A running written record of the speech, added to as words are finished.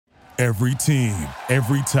Every team,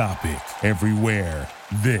 every topic, everywhere.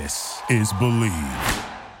 This is Believe.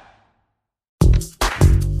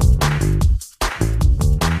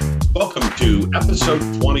 Welcome to episode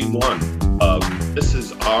 21 of This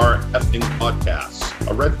Is Our Effing Podcast,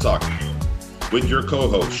 a Red Sox show, with your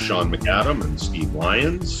co-hosts Sean McAdam and Steve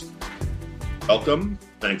Lyons. Welcome.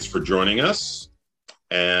 Thanks for joining us.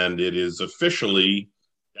 And it is officially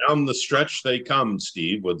down the stretch they come,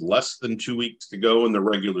 Steve, with less than 2 weeks to go in the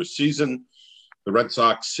regular season. The Red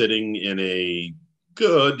Sox sitting in a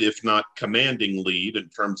good, if not commanding, lead in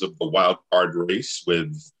terms of the wild card race,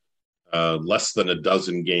 with less than a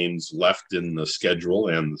dozen games left in the schedule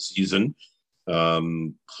and the season,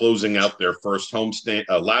 closing out their last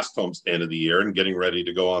homestand of the year and getting ready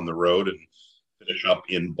to go on the road and finish up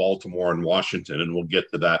in Baltimore and Washington. And we'll get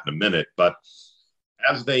to that in a minute. But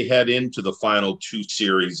as they head into the final two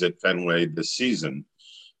series at Fenway this season,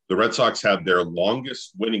 the Red Sox have their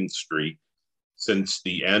longest winning streak since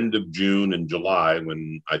the end of June and July,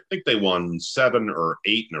 when I think they won 7 or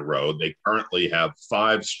 8 in a row. They currently have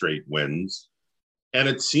 5 straight wins. And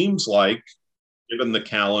it seems like, given the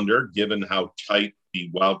calendar, given how tight the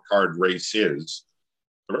wild card race is,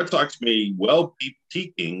 the Red Sox may well be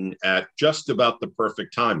peaking at just about the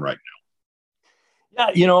perfect time right now.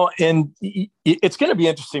 Yeah, and it's going to be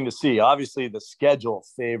interesting to see. Obviously, the schedule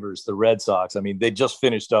favors the Red Sox. I mean, they just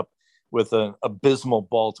finished up with an abysmal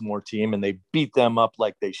Baltimore team, and they beat them up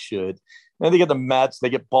like they should. And they get the Mets, they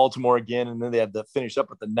get Baltimore again, and then they have to finish up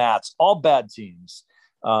with the Nats. All bad teams.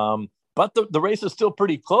 But the race is still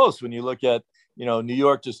pretty close when you look at, New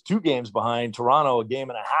York just 2 games behind, Toronto a game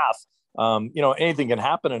and a half. Anything can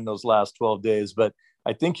happen in those last 12 days, but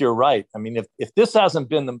I think you're right. I mean, if this hasn't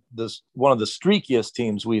been one of the streakiest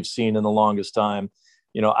teams we've seen in the longest time,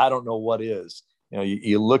 I don't know what is.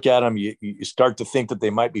 You look at them, you start to think that they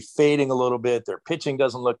might be fading a little bit. Their pitching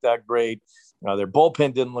doesn't look that great. Their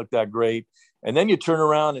bullpen didn't look that great. And then you turn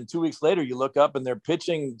around and 2 weeks later, you look up and their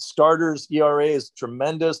pitching starters ERA is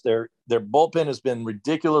tremendous. Their bullpen has been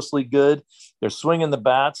ridiculously good. They're swinging the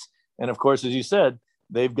bats. And of course, as you said,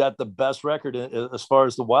 they've got the best record as far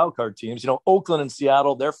as the wild card teams. Oakland and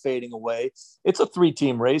Seattle, they're fading away. It's a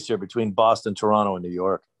 3-team race here between Boston, Toronto, and New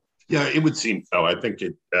York. Yeah, it would seem so. I think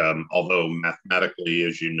it, although mathematically,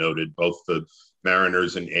 as you noted, both the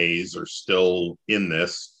Mariners and A's are still in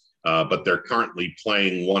this, but they're currently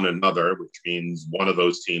playing one another, which means one of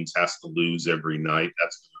those teams has to lose every night.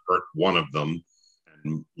 That's going to hurt one of them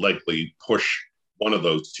and likely push one of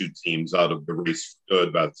those 2 teams out of the race for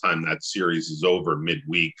good by the time that series is over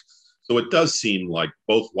midweek. So it does seem like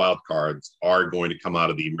both wild cards are going to come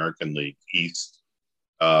out of the American League East.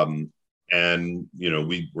 And,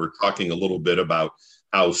 we were talking a little bit about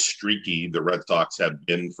how streaky the Red Sox have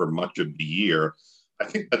been for much of the year. I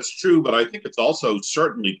think that's true, but I think it's also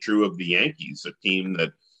certainly true of the Yankees, a team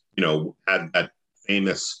that, had that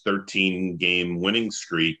famous 13-game winning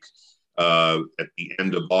streak at the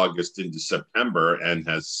end of August into September and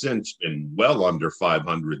has since been well under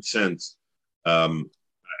 500 since. I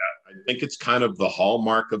think it's kind of the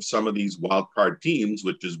hallmark of some of these wild card teams,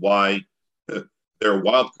 which is why they're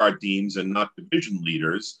wild card teams and not division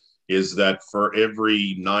leaders, is that for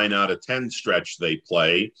every 9 out of 10 stretch they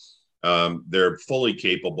play, they're fully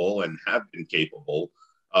capable and have been capable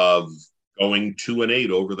of going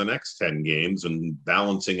 2-8 over the next 10 games and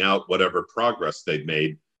balancing out whatever progress they've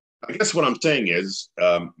made. I guess what I'm saying is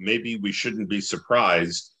maybe we shouldn't be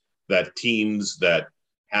surprised that teams that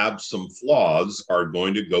have some flaws are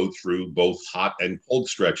going to go through both hot and cold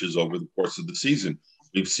stretches over the course of the season.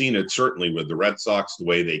 We've seen it certainly with the Red Sox, the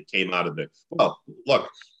way they came out of it. Well, look,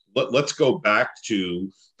 let's go back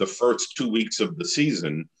to the first 2 weeks of the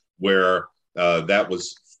season where that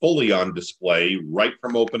was fully on display right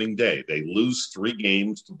from opening day. They lose 3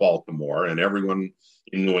 games to Baltimore, and everyone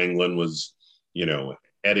in New England was,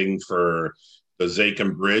 heading for the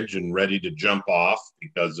Zakim Bridge and ready to jump off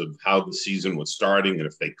because of how the season was starting. And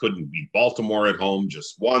if they couldn't beat Baltimore at home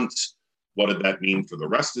just once, what did that mean for the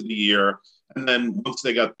rest of the year? And then once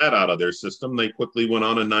they got that out of their system, they quickly went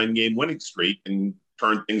on a 9-game winning streak and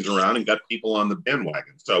turned things around and got people on the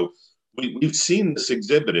bandwagon. So we've seen this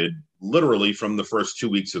exhibited literally from the first 2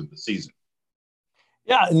 weeks of the season.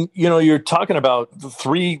 Yeah, and you're talking about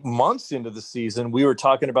 3 months into the season. We were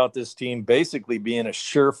talking about this team basically being a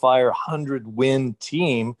surefire 100-win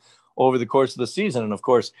team over the course of the season. And of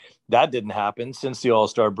course, that didn't happen. Since the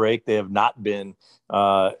All-Star break, they have not been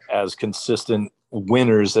as consistent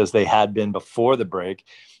winners as they had been before the break.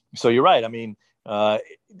 So you're right. I mean,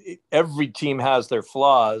 every team has their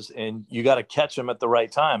flaws, and you got to catch them at the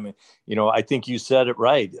right time. I think you said it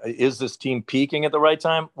right. Is this team peaking at the right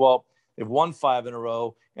time? Well, they've won 5 in a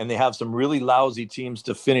row, and they have some really lousy teams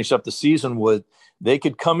to finish up the season with, they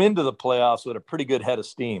could come into the playoffs with a pretty good head of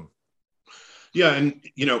steam. Yeah, and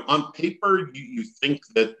on paper, you think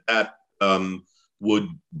that would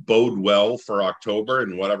bode well for October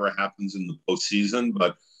and whatever happens in the postseason,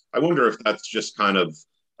 but I wonder if that's just kind of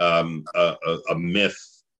a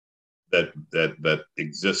myth that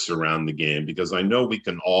exists around the game, because I know we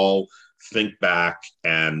can all think back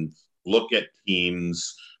and look at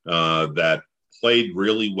teams that played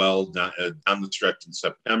really well down the stretch in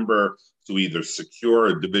September to either secure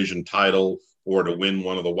a division title or to win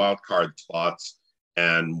one of the wild card spots,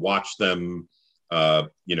 and watch them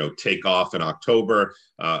take off in October.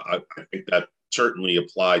 I think that certainly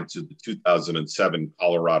applied to the 2007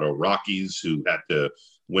 Colorado Rockies, who had to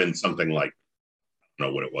win something like, I don't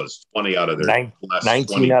know what it was, 20 out of their last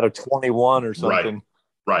 19 20 out of 21 or something.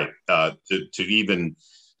 Right. To even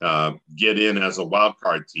get in as a wild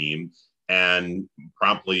card team, and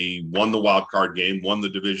promptly won the wild card game, won the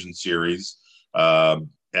division series.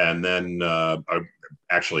 And then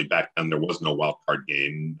actually back then there was no wild card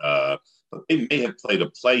game. But they may have played a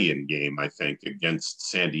play-in game, I think, against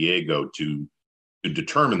San Diego to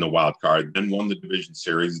determine the wild card, then won the division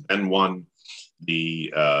series, then won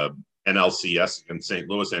the NLCS against St.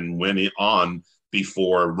 Louis, and went on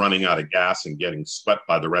before running out of gas and getting swept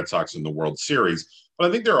by the Red Sox in the World Series. But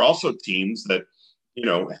I think there are also teams that,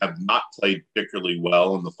 have not played particularly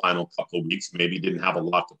well in the final couple of weeks, maybe didn't have a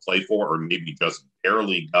lot to play for, or maybe just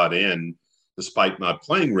barely got in despite not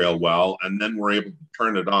playing real well, and then were able to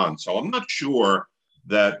turn it on. So I'm not sure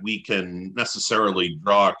that we can necessarily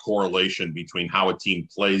draw a correlation between how a team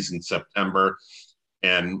plays in September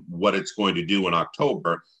and what it's going to do in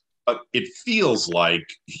October. But it feels like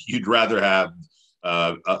you'd rather have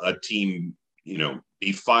a team,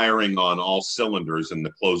 be firing on all cylinders in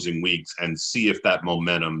the closing weeks and see if that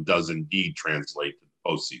momentum does indeed translate to the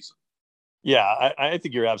postseason. Yeah, I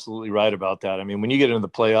think you're absolutely right about that. I mean, when you get into the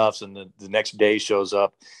playoffs and the next day shows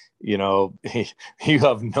up, you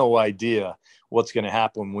have no idea what's going to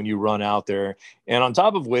happen when you run out there. And on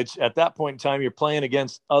top of which, at that point in time, you're playing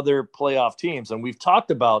against other playoff teams. And we've talked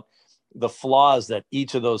about the flaws that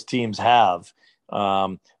each of those teams have.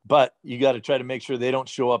 But you got to try to make sure they don't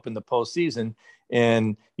show up in the postseason.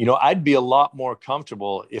 And, I'd be a lot more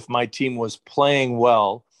comfortable if my team was playing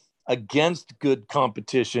well against good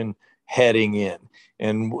competition heading in.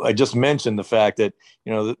 And I just mentioned the fact that,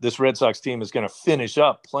 this Red Sox team is going to finish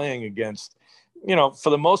up playing against, for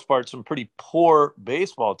the most part, some pretty poor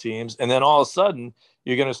baseball teams. And then all of a sudden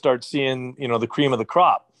you're going to start seeing, the cream of the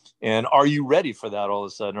crop. And are you ready for that all of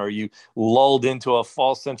a sudden? Are you lulled into a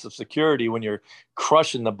false sense of security when you're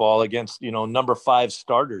crushing the ball against, number 5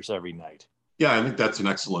 starters every night? Yeah, I think that's an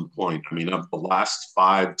excellent point. I mean, of the last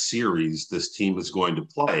 5 series this team is going to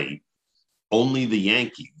play, only the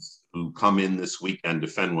Yankees, who come in this weekend to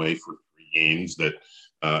Fenway for 3 games that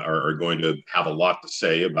are going to have a lot to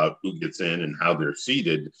say about who gets in and how they're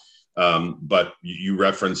seeded. But you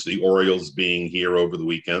referenced the Orioles being here over the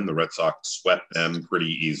weekend. The Red Sox swept them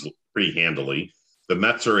pretty handily. The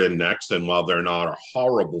Mets are in next, and while they're not a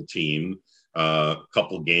horrible team, a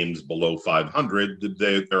couple games below 500,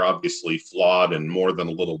 they're obviously flawed and more than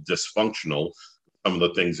a little dysfunctional. Some of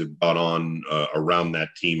the things that have gone on around that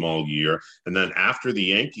team all year. And then after the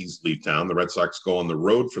Yankees leave town, the Red Sox go on the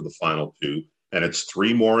road for the final 2, and it's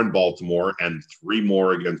 3 more in Baltimore and 3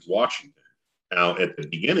 more against Washington. Now, at the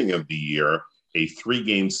beginning of the year, a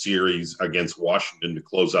 3-game series against Washington to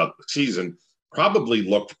close out the season probably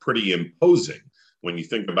looked pretty imposing when you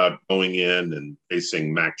think about going in and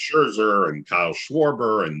facing Max Scherzer and Kyle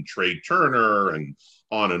Schwarber and Trey Turner and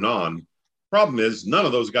on and on. Problem is, none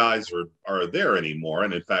of those guys are there anymore.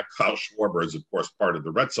 And in fact, Kyle Schwarber is, of course, part of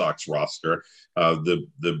the Red Sox roster.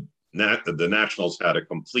 The Nationals had a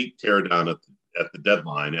complete teardown at the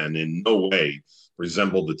deadline, and in no way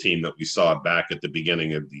resembled the team that we saw back at the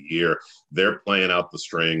beginning of the year. They're playing out the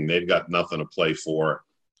string. They've got nothing to play for.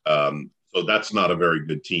 So that's not a very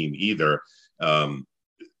good team either.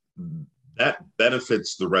 That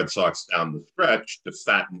benefits the Red Sox down the stretch to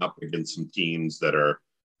fatten up against some teams that are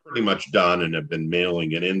pretty much done and have been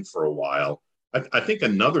mailing it in for a while. I think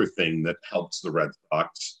another thing that helps the Red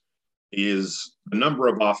Sox is the number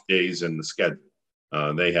of off days in the schedule.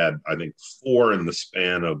 They had, I think, 4 in the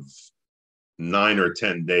span of 9 or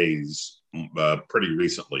 10 days pretty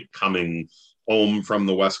recently. Coming home from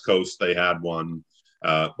the West Coast, they had one.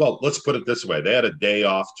 Well, let's put it this way. They had a day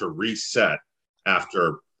off to reset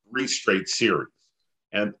after 3 straight series.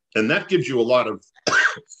 And that gives you a lot of,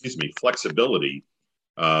 flexibility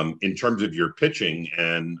in terms of your pitching.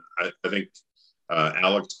 And I think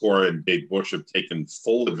Alex Cora and Dave Bush have taken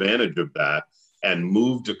full advantage of that and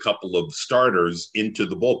moved a couple of starters into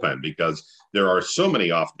the bullpen because there are so many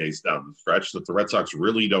off days down the stretch that the Red Sox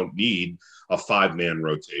really don't need a 5-man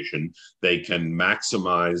rotation. They can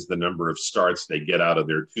maximize the number of starts they get out of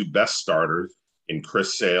their 2 best starters in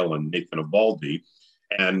Chris Sale and Nathan Eovaldi,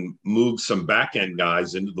 and move some back-end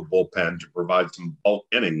guys into the bullpen to provide some bulk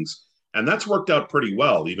innings. And that's worked out pretty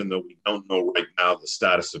well, even though we don't know right now the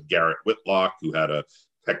status of Garrett Whitlock, who had a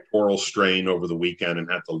pectoral strain over the weekend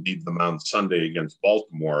and had to leave the mound Sunday against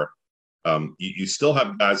Baltimore. You still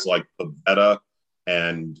have guys like Pivetta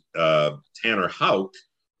and Tanner Houck,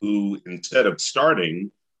 who instead of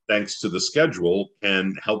starting, thanks to the schedule,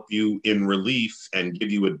 can help you in relief and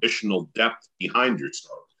give you additional depth behind your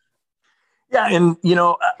stars. Yeah, and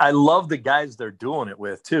I love the guys they're doing it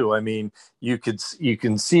with too. I mean, you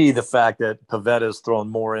can see the fact that Pavetta's thrown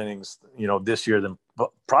more innings, this year than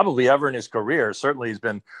probably ever in his career. Certainly, he's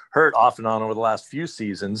been hurt off and on over the last few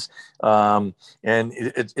seasons, and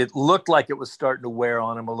it looked like it was starting to wear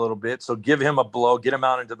on him a little bit. So give him a blow, get him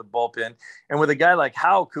out into the bullpen, and with a guy like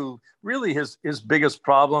Houck, who really his biggest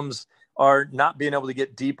problems are not being able to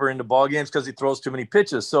get deeper into ball games because he throws too many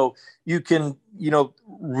pitches. So you can,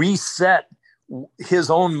 reset his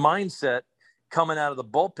own mindset coming out of the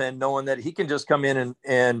bullpen, knowing that he can just come in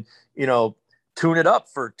and tune it up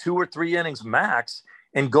for 2 or 3 innings max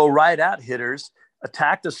and go right at hitters,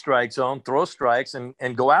 attack the strike zone, throw strikes,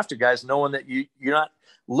 and go after guys, knowing that you're not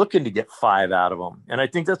looking to get 5 out of them. And I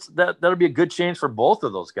think that'll be a good change for both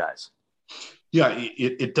of those guys. Yeah,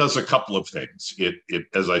 it does a couple of things. It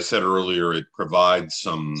as I said earlier, it provides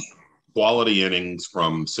some quality innings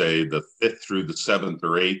from, say, the 5th through the 7th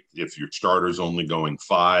or 8th. If your starter's only going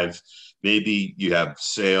 5, maybe you have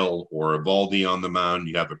Sale or Eovaldi on the mound,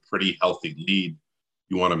 you have a pretty healthy lead.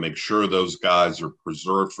 You want to make sure those guys are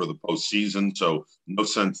preserved for the postseason. So no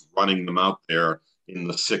sense running them out there in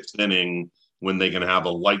the 6th inning when they can have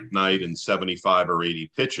a light night and 75 or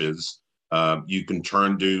 80 pitches. You can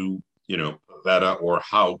turn to, Pivetta or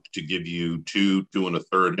Houck to give you 2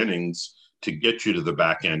 1/3 innings to get you to the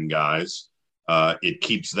back end guys. It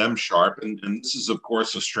keeps them sharp. And this is, of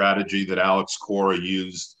course, a strategy that Alex Cora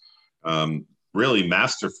used really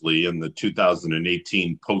masterfully in the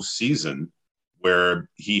 2018 postseason, where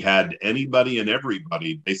he had anybody and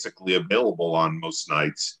everybody basically available on most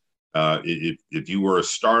nights. If you were a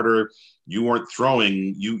starter, you weren't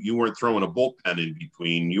throwing a bullpen in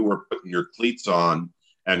between. You were putting your cleats on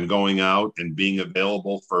and going out and being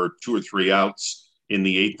available for 2 or 3 outs in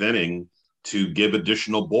the 8th inning to give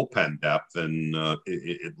additional bullpen depth. And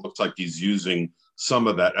it looks like he's using some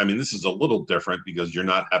of that. I mean, this is a little different because you're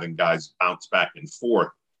not having guys bounce back and forth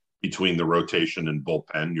between the rotation and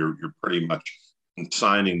bullpen. You're pretty much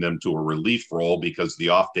consigning them to a relief role because the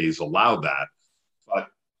off days allow that. But,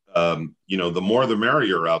 the more the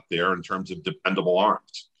merrier out there in terms of dependable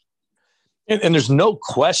arms. And there's no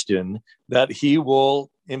question that he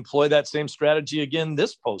will employ that same strategy again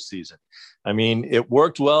this postseason. I mean, it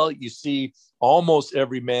worked well. You see almost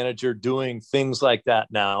every manager doing things like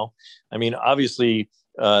that now. I mean, obviously,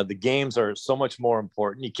 the games are so much more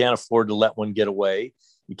important. You can't afford to let one get away.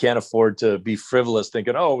 You can't afford to be frivolous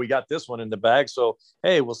thinking, oh, we got this one in the bag, so,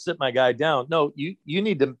 hey, we'll sit my guy down. No, you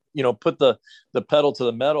need to, put the pedal to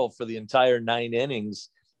the metal for the entire 9 innings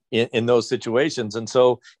in those situations. And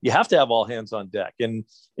so you have to have all hands on deck. And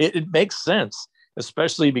it makes sense,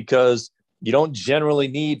 especially because you don't generally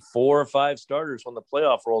need 4 or 5 starters when the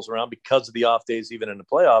playoff rolls around because of the off days, even in the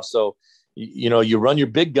playoffs. So, you run your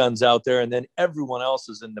big guns out there and then everyone else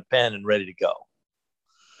is in the pen and ready to go.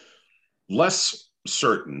 Less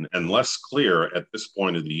certain and less clear at this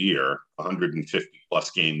point of the year, 150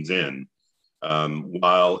 plus games in,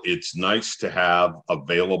 while it's nice to have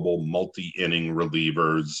available multi-inning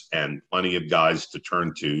relievers and plenty of guys to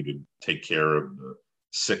turn to take care of the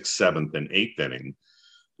 6th, 7th, and 8th inning,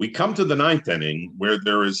 we come to the 9th inning where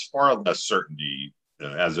there is far less certainty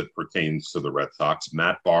as it pertains to the Red Sox.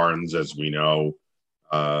 Matt Barnes, as we know,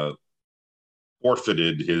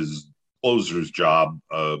 forfeited his closer's job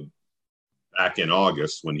back in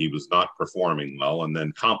August when he was not performing well, and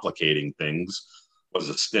then complicating things was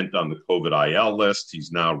a stint on the COVID IL list.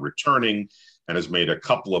 He's now returning and has made a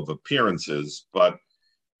couple of appearances, but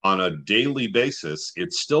on a daily basis,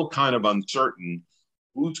 it's still kind of uncertain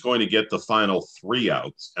who's going to get the final 3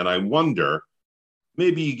 outs. And I wonder,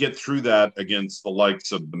 maybe you get through that against the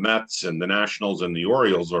likes of the Mets and the Nationals and the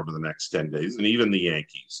Orioles over the next 10 days, and even the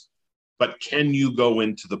Yankees. But can you go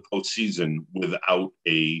into the postseason without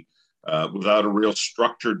a real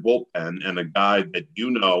structured bullpen and a guy that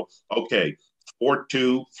okay,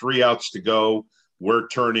 4-2, 3 outs to go, we're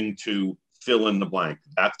turning to fill in the blank.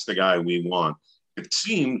 That's the guy we want. It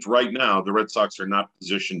seems right now the Red Sox are not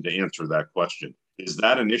positioned to answer that question. Is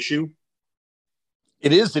that an issue?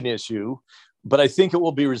 It is an issue, but I think it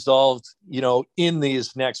will be resolved, in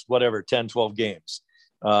these next, 10, 12 games.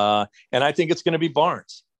 And I think it's going to be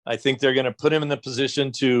Barnes. I think they're going to put him in the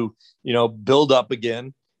position to, build up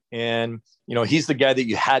again. And, he's the guy that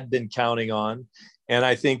you had been counting on. And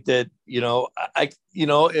I think that,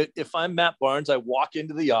 if I'm Matt Barnes, I walk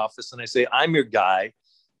into the office and I say, I'm your guy.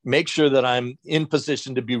 Make sure that I'm in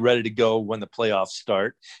position to be ready to go when the playoffs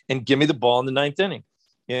start, and give me the ball in the ninth inning.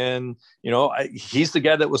 And, he's the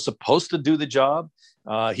guy that was supposed to do the job.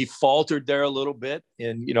 He faltered there a little bit.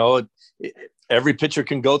 And, every pitcher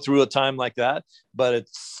can go through a time like that, but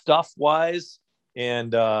it's stuff wise.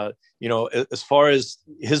 And, as far as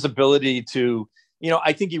his ability to,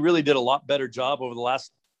 I think he really did a lot better job over the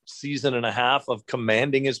last season and a half of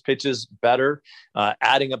commanding his pitches better,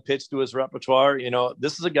 adding a pitch to his repertoire.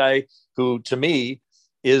 This is a guy who, to me,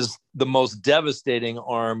 is the most devastating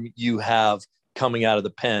arm you have coming out of the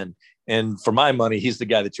pen. And for my money, he's the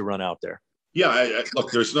guy that you run out there. Yeah,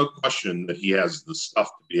 look, there's no question that he has the stuff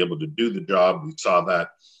to be able to do the job. We saw that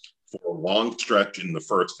for a long stretch in the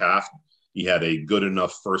first half. He had a good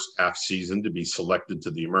enough first half season to be selected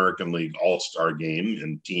to the American League All-Star game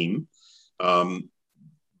and team.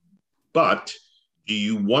 But do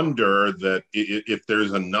you wonder that if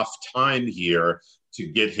there's enough time here to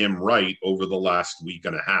get him right over the last week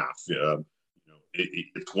and a half?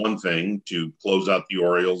 It's one thing to close out the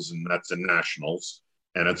Orioles, and that's the Nationals.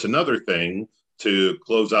 And it's another thing to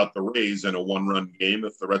close out the Rays in a one-run game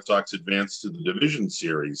if the Red Sox advance to the division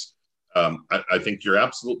series. I think you're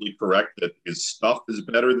absolutely correct that his stuff is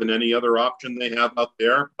better than any other option they have out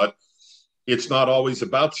there, but it's not always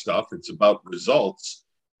about stuff. It's about results.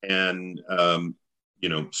 And,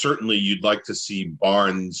 certainly you'd like to see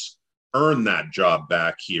Barnes earn that job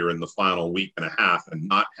back here in the final week and a half and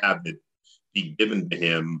not have it be given to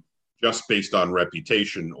him just based on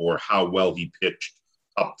reputation or how well he pitched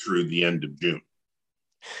up through the end of June.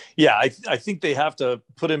 Yeah, I think they have to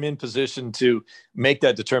put him in position to make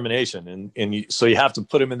that determination. So you have to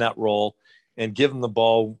put him in that role and give him the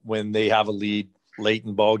ball when they have a lead late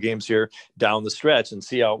in ball games here down the stretch and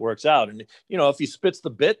see how it works out. And, if he spits the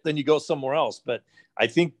bit, then you go somewhere else. But I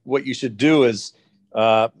think what you should do is,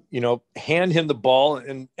 hand him the ball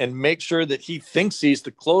and make sure that he thinks he's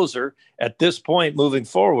the closer at this point moving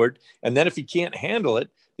forward. And then if he can't handle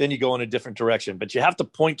it, then you go in a different direction. But you have to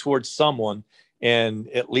point towards someone and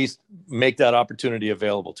at least make that opportunity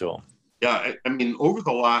available to him. Yeah, I mean, over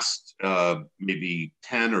the last maybe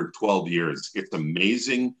 10 or 12 years, it's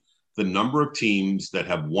amazing the number of teams that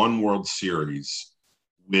have won World Series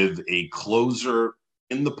with a closer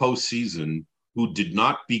in the postseason who did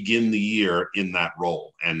not begin the year in that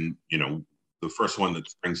role. And, the first one that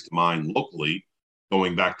springs to mind locally,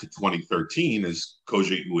 going back to 2013, is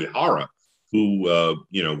Koji Uehara, who,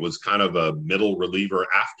 was kind of a middle reliever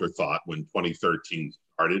afterthought when 2013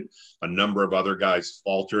 started. A number of other guys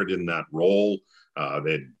faltered in that role.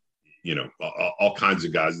 They had, all kinds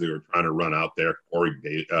of guys they were trying to run out there.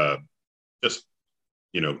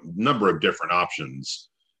 Number of different options.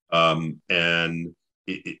 And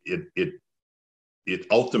it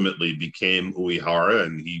ultimately became Uehara,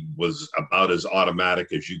 and he was about as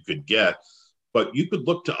automatic as you could get. But you could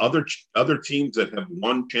look to other teams that have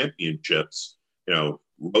won championships.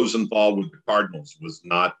 Rosenthal with the Cardinals was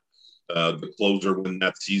not the closer when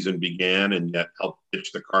that season began, and yet helped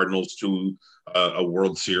pitch the Cardinals to a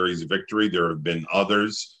World Series victory. There have been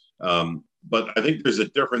others. But I think there's a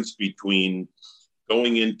difference between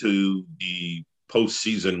going into the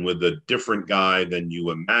postseason with a different guy than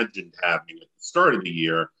you imagined having at the start of the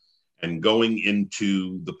year and going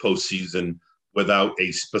into the postseason without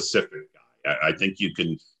a specific guy. I think you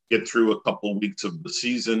can get through a couple of weeks of the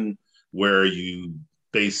season where you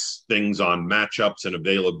base things on matchups and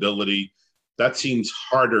availability. That seems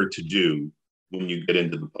harder to do when you get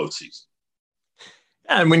into the postseason.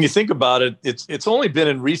 And when you think about it, it's only been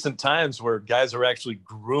in recent times where guys are actually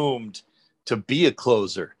groomed to be a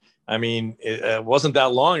closer. I mean, it wasn't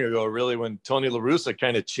that long ago, really, when Tony La Russa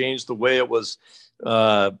kind of changed the way it was,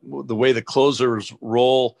 the way the closer's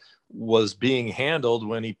role was being handled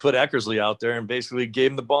when he put Eckersley out there and basically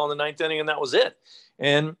gave him the ball in the ninth inning, and that was it.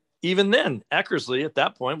 And even then, Eckersley at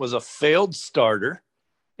that point was a failed starter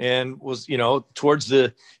and was, towards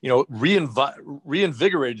the,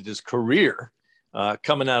 reinvigorated his career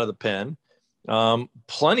coming out of the pen.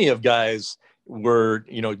 Plenty of guys were,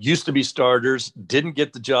 used to be starters, didn't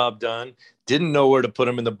get the job done, didn't know where to put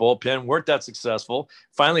them in the bullpen, weren't that successful,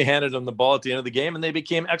 finally handed them the ball at the end of the game, and they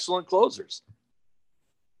became excellent closers.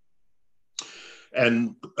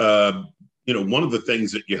 And, one of the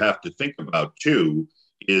things that you have to think about, too,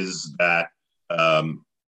 is that,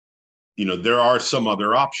 there are some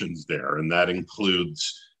other options there, and that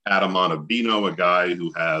includes Adam Ottavino, a guy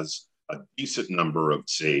who has a decent number of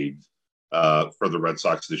saves for the Red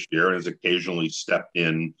Sox this year and has occasionally stepped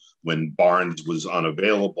in when Barnes was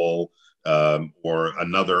unavailable, or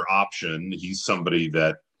another option. He's somebody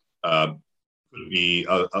that could be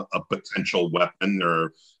a potential weapon,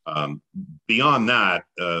 or beyond that,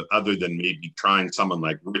 other than maybe trying someone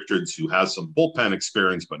like Richards, who has some bullpen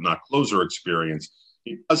experience but not closer experience.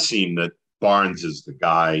 It does seem that Barnes is the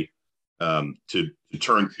guy to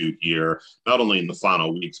turn to here, not only in the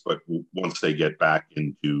final weeks, but once they get back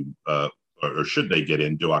into, or should they get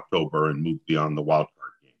into October and move beyond the wild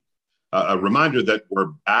card game. A reminder that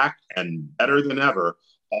we're back and better than ever.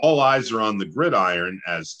 All eyes are on the gridiron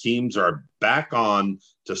as teams are back on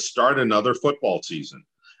to start another football season.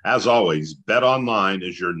 As always, BetOnline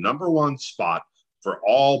is your number one spot for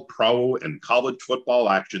all pro and college football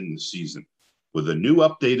action this season. With a new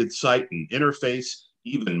updated site and interface,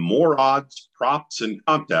 even more odds, props, and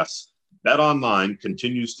contests, BetOnline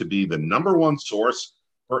continues to be the number one source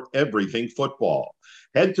for everything football.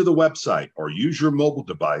 Head to the website or use your mobile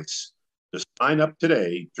device to sign up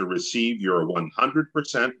today to receive your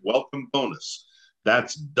 100% welcome bonus.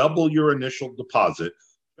 That's double your initial deposit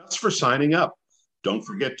just for signing up. Don't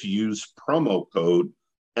forget to use promo code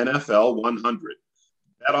NFL100.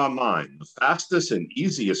 BetOnline, the fastest and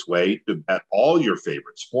easiest way to bet all your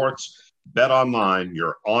favorite sports. BetOnline,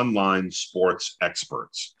 your online sports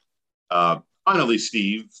experts. Finally,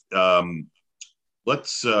 Steve,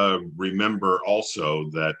 let's remember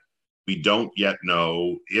also that we don't yet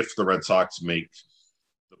know if the Red Sox make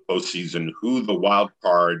the postseason, who the wild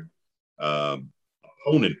card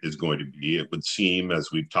opponent is going to be. It would seem,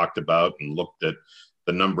 as we've talked about and looked at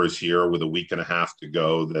the numbers here with a week and a half to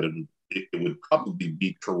go, that it would probably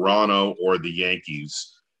be Toronto or the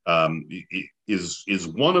Yankees. Is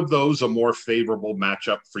one of those a more favorable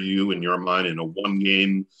matchup for you in your mind in a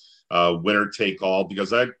one-game winner take all?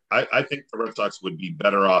 Because I think the Red Sox would be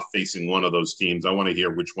better off facing one of those teams. I want to hear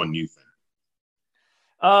which one you think.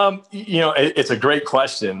 It's a great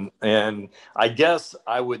question. And I guess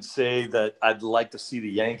I would say that I'd like to see the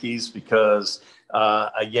Yankees because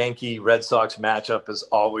a Yankee Red Sox matchup is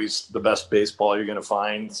always the best baseball you're going to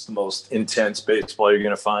find. It's the most intense baseball you're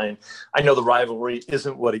going to find. I know the rivalry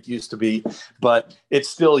isn't what it used to be, but it's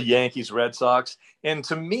still Yankees Red Sox. And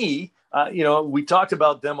to me, we talked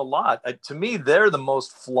about them a lot. To me, they're the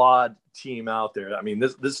most flawed team out there. I mean,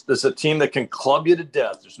 this is a team that can club you to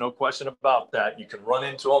death. There's no question about that. You can run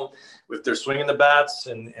into them if they're swinging the bats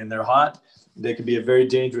and they're hot. They could be a very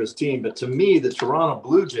dangerous team. But to me, the Toronto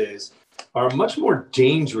Blue Jays are a much more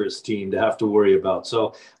dangerous team to have to worry about.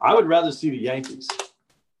 So I would rather see the Yankees.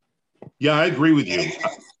 Yeah, I agree with you.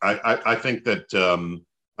 I think that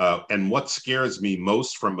and what scares me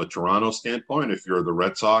most from a Toronto standpoint, if you're the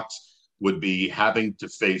Red Sox, would be having to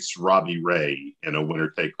face Robbie Ray in a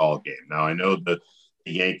winner-take-all game. Now, I know that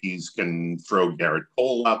the Yankees can throw Garrett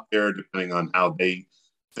Cole out there depending on how they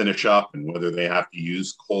finish up and whether they have to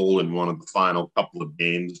use Cole in one of the final couple of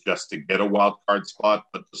games just to get a wild card spot.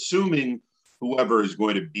 But assuming whoever is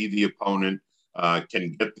going to be the opponent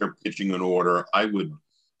can get their pitching in order,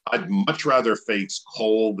 I'd much rather face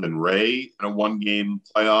Cole than Ray in a one-game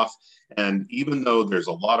playoff. And even though there's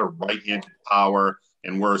a lot of right-handed power,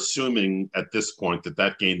 and we're assuming at this point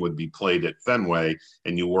that game would be played at Fenway,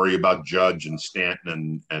 and you worry about Judge and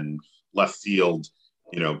Stanton and left field,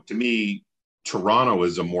 to me, Toronto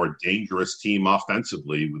is a more dangerous team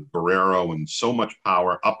offensively with Guerrero and so much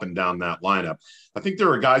power up and down that lineup. I think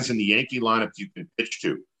there are guys in the Yankee lineup you can pitch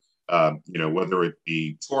to, whether it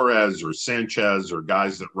be Torres or Sanchez or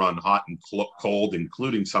guys that run hot and cold,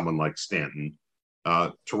 including someone like Stanton.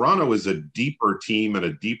 Toronto is a deeper team and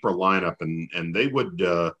a deeper lineup, and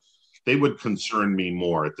they would concern me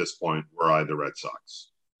more at this point were I the Red Sox.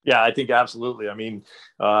 Yeah, I think absolutely. I mean,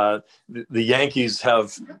 the Yankees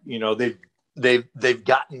have, they've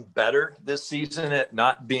gotten better this season at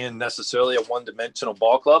not being necessarily a one-dimensional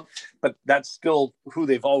ball club, but that's still who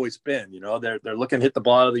they've always been. They're looking to hit the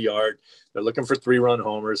ball out of the yard. They're looking for 3-run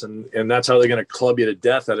homers, and that's how they're going to club you to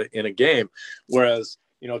death in a game. Whereas,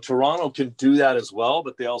 Toronto can do that as well,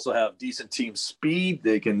 but they also have decent team speed.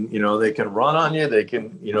 They can run on you. They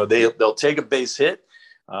can, they'll take a base hit.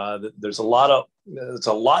 It's a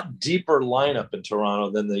lot deeper lineup in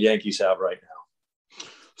Toronto than the Yankees have right now.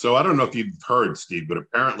 So I don't know if you've heard, Steve, but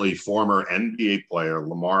apparently former NBA player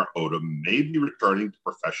Lamar Odom may be returning to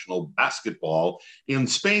professional basketball in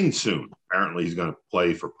Spain soon. Apparently he's going to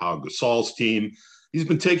play for Pau Gasol's team. He's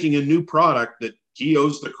been taking a new product that he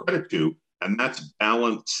owes the credit to, and that's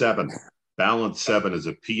Balance 7. Balance 7 is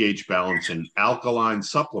a pH balancing alkaline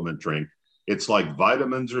supplement drink. It's like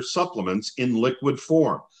vitamins or supplements in liquid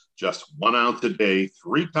form. Just 1 ounce a day,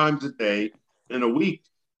 3 times a day. In a week,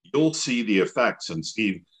 you'll see the effects. And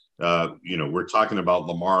Steve, we're talking about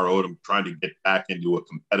Lamar Odom trying to get back into a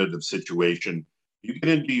competitive situation. You get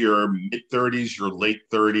into your mid-30s, your late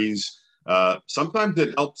 30s. Sometimes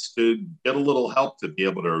it helps to get a little help to be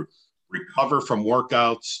able to recover from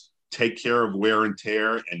workouts, take care of wear and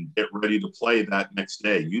tear, and get ready to play that next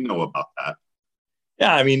day. You know about that.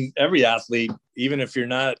 Yeah, I mean, every athlete, even if you're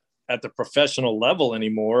not at the professional level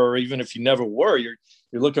anymore, or even if you never were, you're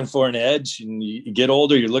looking for an edge, and you get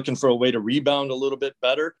older, you're looking for a way to rebound a little bit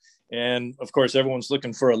better. And of course, everyone's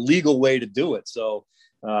looking for a legal way to do it. So,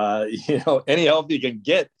 any help you can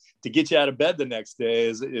get to get you out of bed the next day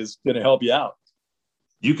is going to help you out.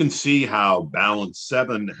 You can see how Balance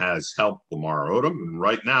 7 has helped Lamar Odom. And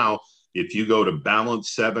right now, if you go to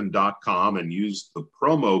balance7.com and use the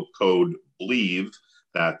promo code BLEAV,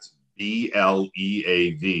 that's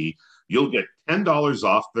BLEAV, you'll get $10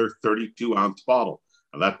 off their 32-ounce bottle.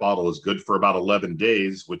 Now, that bottle is good for about 11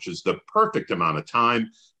 days, which is the perfect amount of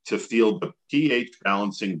time to feel the pH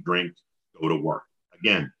balancing drink go to work.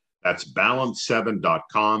 Again, that's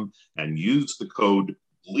balance7.com and use the code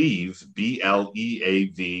BLEAV,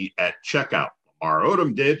 BLEAV, at checkout. Lamar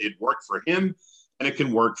Odom did. It worked for him, and it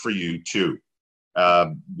can work for you too.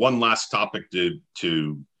 One last topic to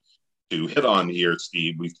hit on here,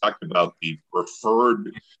 Steve. We've talked about the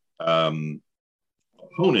preferred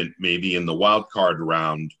opponent maybe in the wild card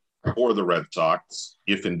round for the Red Sox,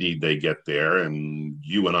 if indeed they get there. And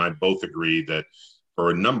you and I both agree that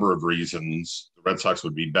for a number of reasons, the Red Sox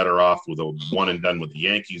would be better off with a one and done with the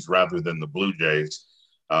Yankees rather than the Blue Jays.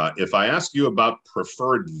 If I ask you about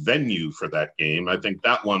preferred venue for that game, I think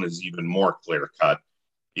that one is even more clear-cut.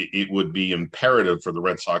 It would be imperative for the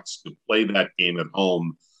Red Sox to play that game at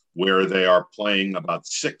home, where they are playing about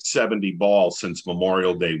 670 ball since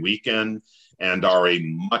Memorial Day weekend and are a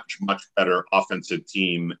much, much better offensive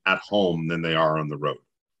team at home than they are on the road.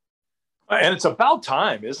 And it's about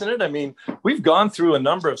time, isn't it? I mean, we've gone through a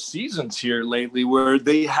number of seasons here lately where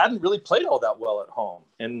they hadn't really played all that well at home.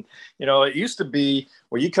 And, it used to be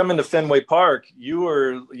where you come into Fenway Park, you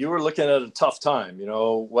were looking at a tough time,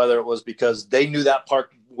 whether it was because they knew that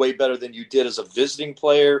park way better than you did as a visiting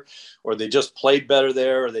player, or they just played better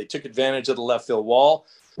there, or they took advantage of the left field wall,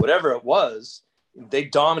 whatever it was. They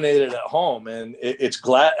dominated at home, and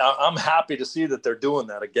I'm happy to see that they're doing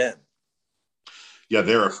that again. Yeah,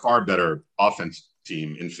 they're a far better offensive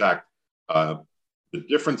team. In fact, the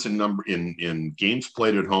difference in games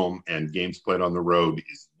played at home and games played on the road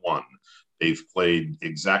is 1. They've played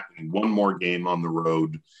exactly one more game on the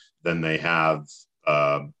road than they have.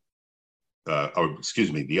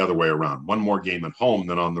 The other way around. One more game at home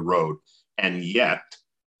than on the road, and yet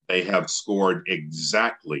they have scored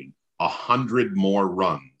exactly 100 more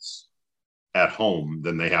runs at home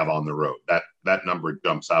than they have on the road. That number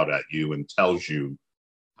jumps out at you and tells you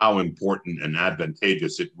how important and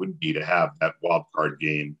advantageous it would be to have that wild card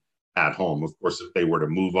game at home. Of course, if they were to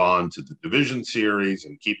move on to the division series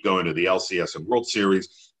and keep going to the LCS and World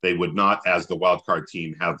Series, they would not, as the wild card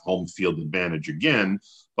team, have home field advantage again,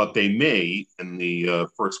 but they may in the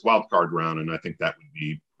first wild card round, and I think that would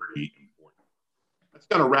be pretty important. That's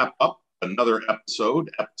going to wrap up another episode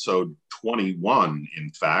 21, in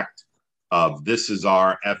fact, of This Is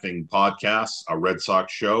Our Effing Podcast, a Red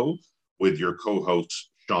Sox show with your co-hosts,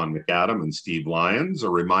 Sean McAdam and Steve Lyons. A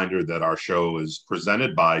reminder that our show is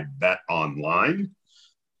presented by Bet Online.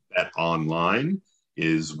 Bet Online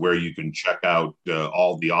is where you can check out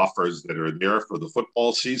all the offers that are there for the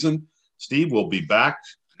football season. Steve will be back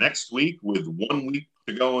next week with 1 week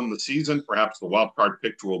to go in the season. Perhaps the wild card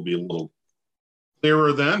picture will be a little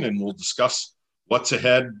clearer then, and we'll discuss what's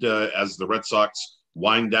ahead as the Red Sox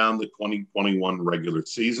wind down the 2021 regular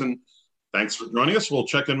season. Thanks for joining us. We'll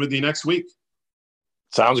check in with you next week.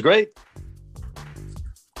 Sounds great.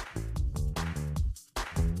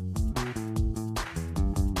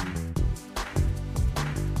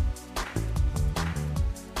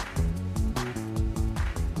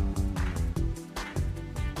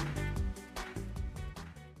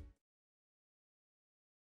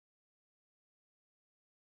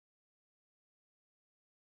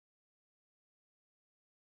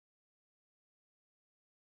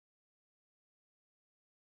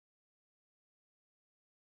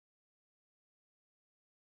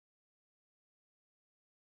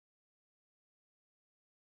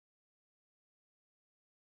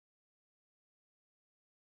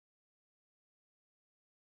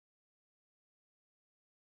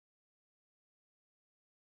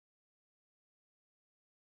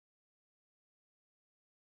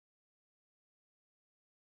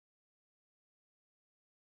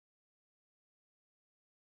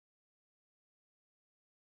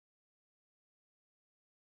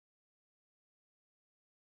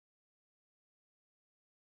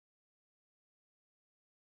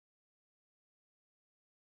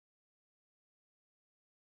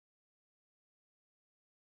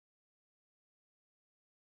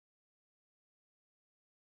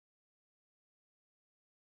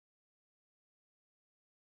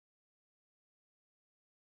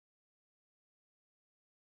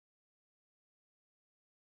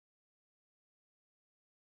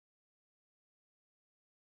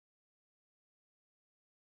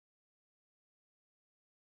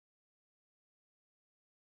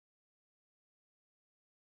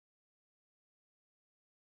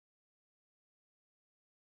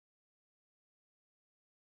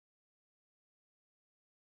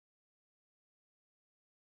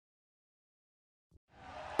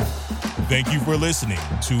 Thank you for listening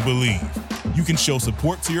to Believe. You can show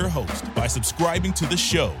support to your host by subscribing to the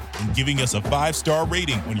show and giving us a 5-star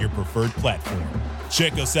rating on your preferred platform.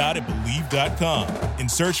 Check us out at Believe.com and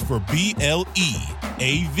search for BLEAV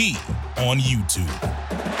on YouTube.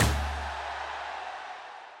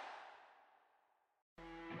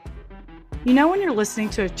 You know when you're listening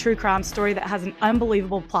to a true crime story that has an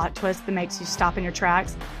unbelievable plot twist that makes you stop in your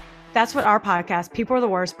tracks? That's what our podcast, People Are the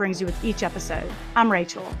Worst, brings you with each episode. I'm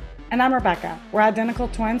Rachel. And I'm Rebecca. We're identical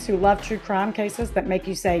twins who love true crime cases that make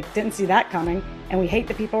you say, didn't see that coming, and we hate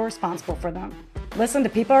the people responsible for them. Listen to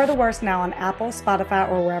People Are the Worst now on Apple, Spotify,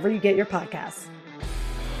 or wherever you get your podcasts.